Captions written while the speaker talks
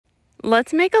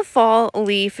Let's make a fall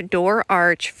leaf door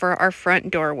arch for our front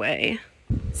doorway.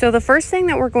 So the first thing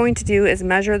that we're going to do is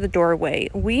measure the doorway.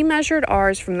 We measured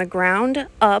ours from the ground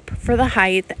up for the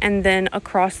height and then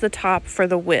across the top for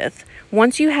the width.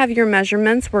 Once you have your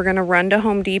measurements, we're going to run to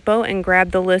Home Depot and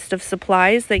grab the list of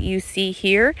supplies that you see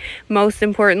here. Most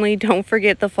importantly, don't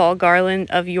forget the fall garland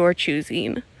of your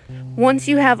choosing. Once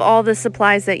you have all the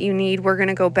supplies that you need, we're going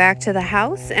to go back to the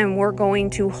house and we're going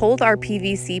to hold our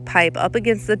PVC pipe up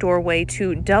against the doorway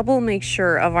to double make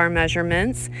sure of our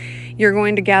measurements. You're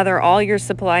going to gather all your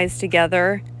supplies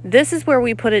together. This is where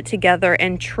we put it together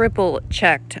and triple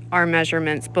checked our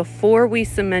measurements before we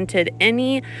cemented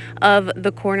any of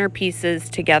the corner pieces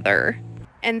together.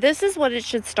 And this is what it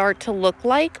should start to look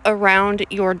like around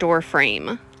your door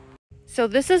frame. So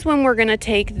this is when we're going to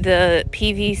take the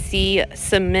PVC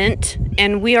cement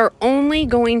and we are only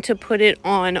going to put it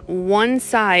on one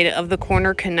side of the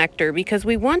corner connector because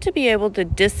we want to be able to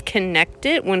disconnect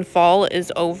it when fall is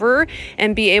over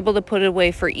and be able to put it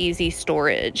away for easy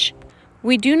storage.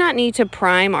 We do not need to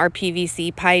prime our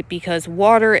PVC pipe because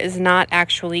water is not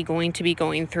actually going to be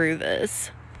going through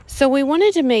this. So we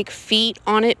wanted to make feet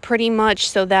on it pretty much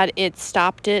so that it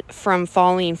stopped it from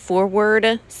falling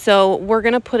forward. So we're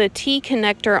going to put a T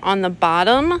connector on the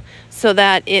bottom so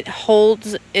that it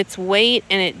holds its weight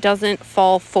and it doesn't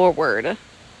fall forward.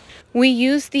 We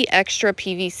used the extra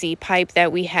PVC pipe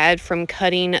that we had from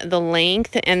cutting the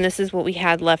length, and this is what we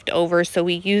had left over, so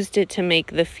we used it to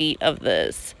make the feet of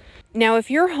this. Now,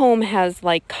 if your home has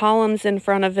like columns in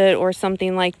front of it or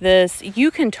something like this,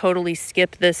 you can totally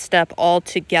skip this step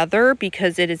altogether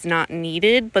because it is not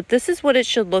needed, but this is what it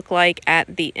should look like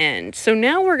at the end. So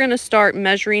now we're going to start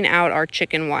measuring out our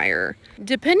chicken wire.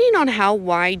 Depending on how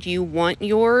wide you want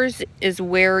yours is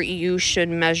where you should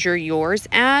measure yours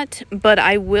at, but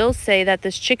I will say that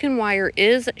this chicken wire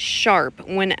is sharp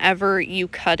whenever you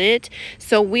cut it.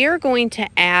 So we are going to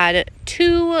add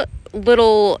 2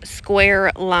 little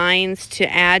square lines to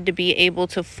add to be able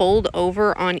to fold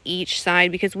over on each side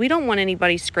because we don't want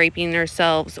anybody scraping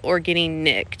themselves or getting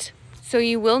nicked. So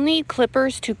you will need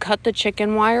clippers to cut the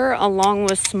chicken wire along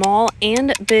with small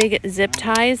and big zip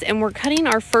ties, and we're cutting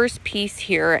our first piece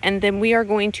here and then we are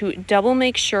going to double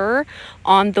make sure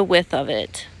on the width of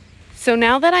it. So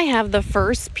now that I have the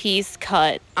first piece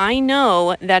cut, I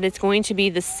know that it's going to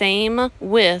be the same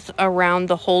width around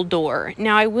the whole door.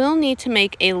 Now I will need to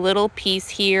make a little piece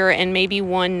here and maybe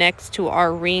one next to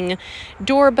our Ring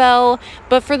doorbell,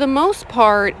 but for the most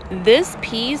part, this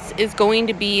piece is going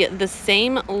to be the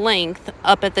same length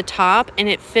up at the top and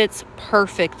it fits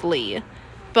perfectly.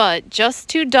 But just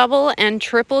to double and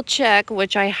triple check,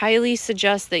 which I highly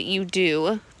suggest that you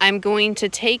do, I'm going to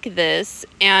take this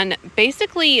and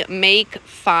basically make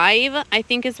 5, I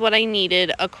think is what I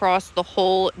needed, across the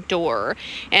whole door.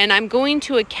 And I'm going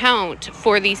to account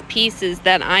for these pieces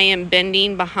that I am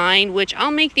bending behind, which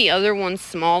I'll make the other ones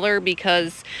smaller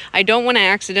because I don't want to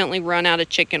accidentally run out of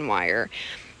chicken wire.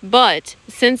 But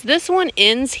since this one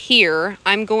ends here,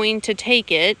 I'm going to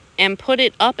take it and put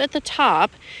it up at the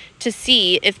top to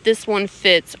see if this one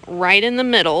fits right in the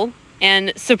middle.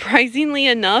 And surprisingly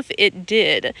enough, it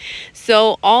did.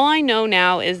 So all I know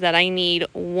now is that I need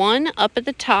 1 up at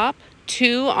the top,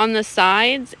 2 on the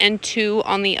sides, and 2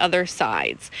 on the other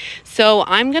sides. So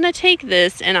I'm going to take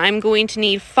this and I'm going to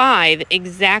need 5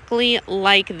 exactly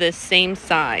like this same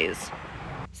size.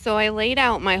 So I laid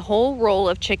out my whole roll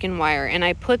of chicken wire and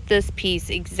I put this piece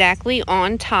exactly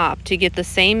on top to get the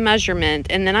same measurement,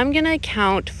 and then I'm going to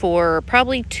account for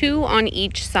probably 2 on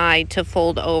each side to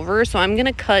fold over. So I'm going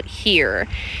to cut here.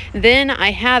 Then I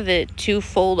have it to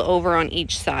fold over on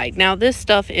each side. Now this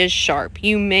stuff is sharp.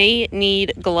 You may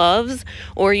need gloves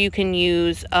or you can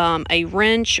use a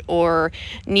wrench or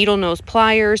needle nose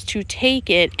pliers to take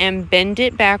it and bend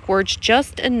it backwards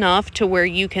just enough to where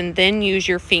you can then use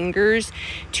your fingers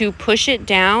to push it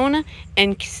down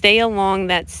and stay along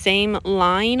that same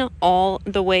line all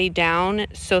the way down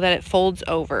so that it folds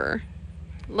over.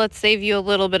 Let's save you a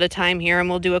little bit of time here and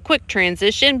we'll do a quick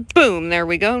transition. Boom, there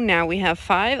we go. Now we have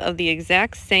 5 of the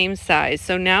exact same size.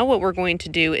 So now what we're going to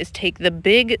do is take the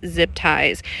big zip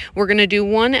ties. We're going to do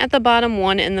 1 at the bottom,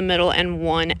 1 in the middle, and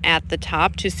 1 at the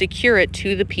top to secure it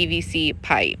to the PVC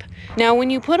pipe. Now when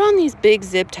you put on these big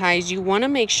zip ties, you want to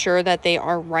make sure that they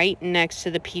are right next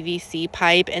to the PVC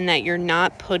pipe and that you're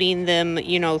not putting them,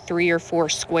 3 or 4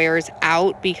 squares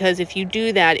out, because if you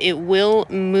do that, it will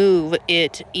move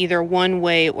it either one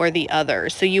way or the other.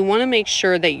 So you want to make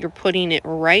sure that you're putting it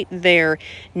right there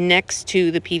next to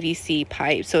the PVC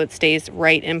pipe so it stays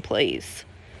right in place.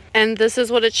 And this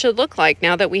is what it should look like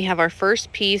now that we have our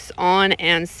first piece on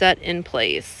and set in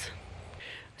place.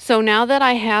 So now that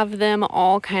I have them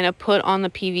all kind of put on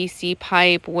the PVC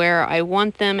pipe where I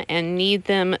want them and need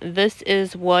them, this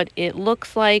is what it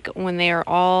looks like when they are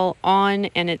all on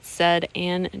and it's said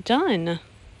and done.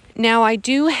 Now I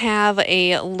do have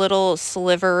a little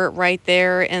sliver right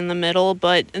there in the middle,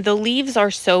 but the leaves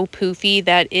are so poofy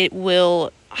that it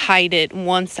will hide it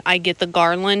once I get the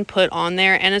garland put on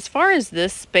there. And as far as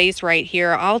this space right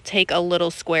here, I'll take a little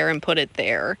square and put it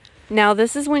there. Now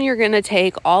this is when you're going to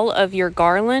take all of your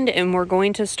garland and we're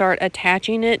going to start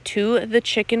attaching it to the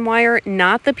chicken wire,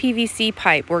 not the PVC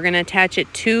pipe. We're going to attach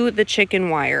it to the chicken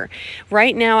wire.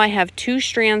 Right now I have 2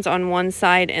 strands on one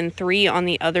side and 3 on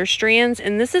the other strands,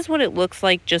 and this is what it looks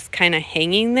like just kind of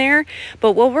hanging there.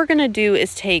 But what we're going to do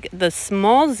is take the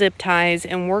small zip ties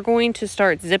and we're going to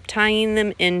start zip tying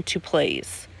them into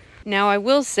place. Now I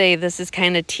will say this is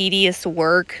kind of tedious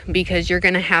work because you're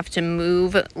going to have to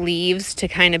move leaves to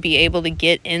kind of be able to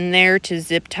get in there to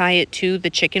zip tie it to the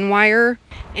chicken wire.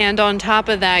 And on top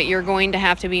of that, you're going to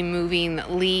have to be moving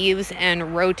leaves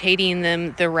and rotating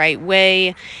them the right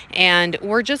way. And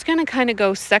we're just going to kind of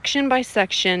go section by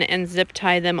section and zip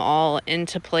tie them all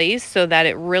into place so that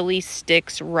it really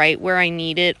sticks right where I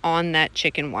need it on that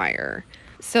chicken wire.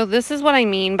 So this is what I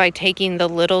mean by taking the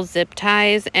little zip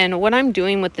ties, and what I'm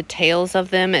doing with the tails of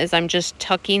them is I'm just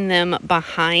tucking them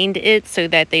behind it so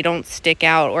that they don't stick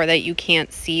out or that you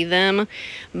can't see them.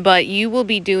 But you will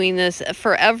be doing this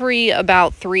for every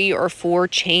about 3 or 4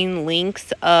 chain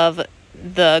links of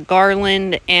the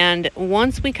garland, and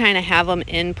once we kind of have them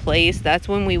in place, that's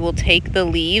when we will take the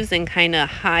leaves and kind of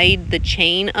hide the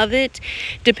chain of it.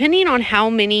 Depending on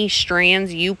how many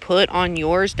strands you put on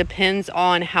yours depends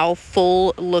on how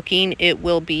full looking it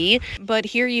will be. But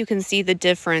here you can see the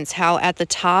difference, how at the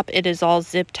top it is all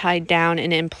zip tied down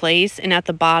and in place, and at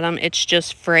the bottom it's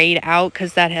just frayed out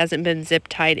because that hasn't been zip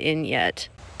tied in yet.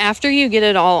 After you get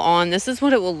it all on, this is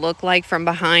what it will look like from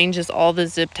behind, just all the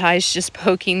zip ties just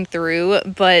poking through.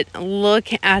 But look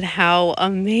at how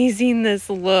amazing this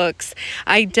looks.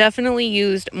 I definitely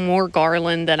used more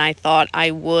garland than I thought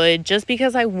I would, just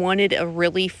because I wanted a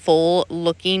really full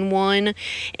looking one.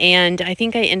 And I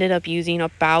think I ended up using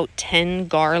about 10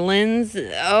 garlands.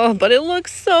 Oh, but it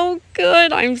looks so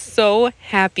good. I'm so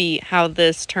happy how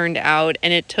this turned out.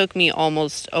 And it took me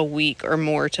almost a week or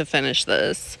more to finish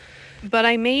this. But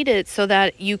I made it so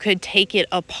that you could take it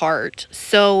apart.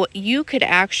 So you could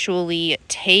actually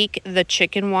take the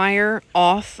chicken wire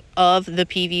off of the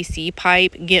PVC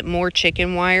pipe, get more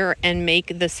chicken wire, and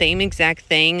make the same exact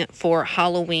thing for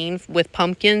Halloween with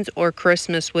pumpkins or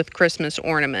Christmas with Christmas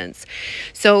ornaments.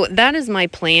 So that is my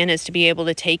plan, is to be able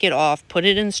to take it off, put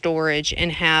it in storage,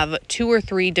 and have 2 or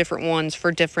 3 different ones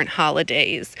for different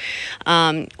holidays.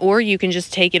 Or you can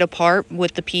just take it apart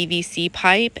with the PVC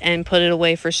pipe and put it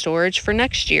away for storage for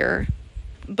next year.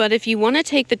 But if you want to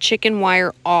take the chicken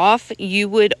wire off, you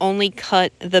would only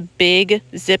cut the big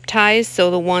zip ties, so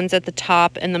the ones at the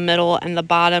top and the middle and the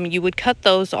bottom, you would cut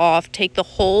those off, take the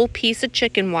whole piece of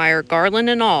chicken wire, garland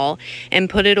and all, and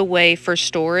put it away for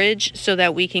storage so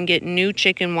that we can get new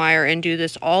chicken wire and do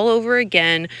this all over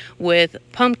again with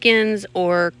pumpkins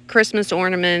or Christmas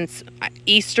ornaments,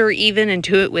 Easter even, and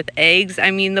do it with eggs.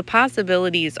 I mean, the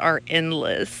possibilities are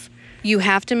endless. You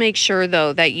have to make sure,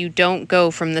 though, that you don't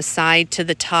go from the side to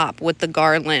the top with the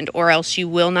garland, or else you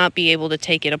will not be able to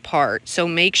take it apart. So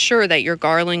make sure that your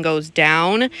garland goes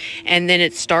down and then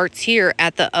it starts here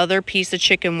at the other piece of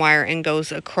chicken wire and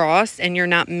goes across, and you're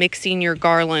not mixing your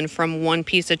garland from one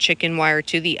piece of chicken wire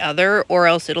to the other, or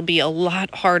else it'll be a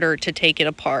lot harder to take it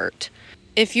apart.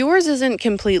 If yours isn't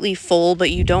completely full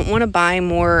but you don't want to buy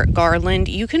more garland,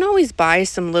 you can always buy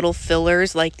some little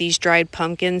fillers like these dried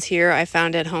pumpkins here I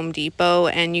found at Home Depot,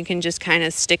 and you can just kind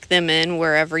of stick them in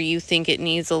wherever you think it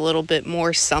needs a little bit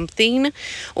more something.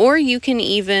 Or you can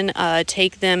even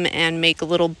take them and make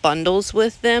little bundles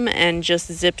with them and just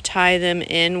zip tie them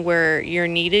in where you're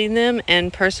needing them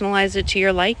and personalize it to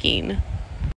your liking.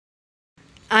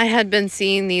 I had been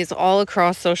seeing these all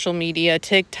across social media,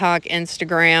 TikTok,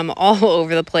 Instagram, all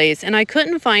over the place, and I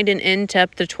couldn't find an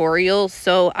in-depth tutorial,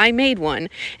 so I made one,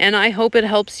 and I hope it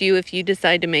helps you if you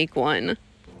decide to make one.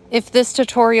 If this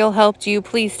tutorial helped you,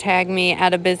 please tag me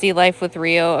at A Busy Life with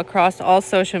Rio across all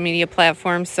social media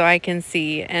platforms so I can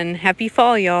see, and happy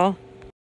fall, y'all.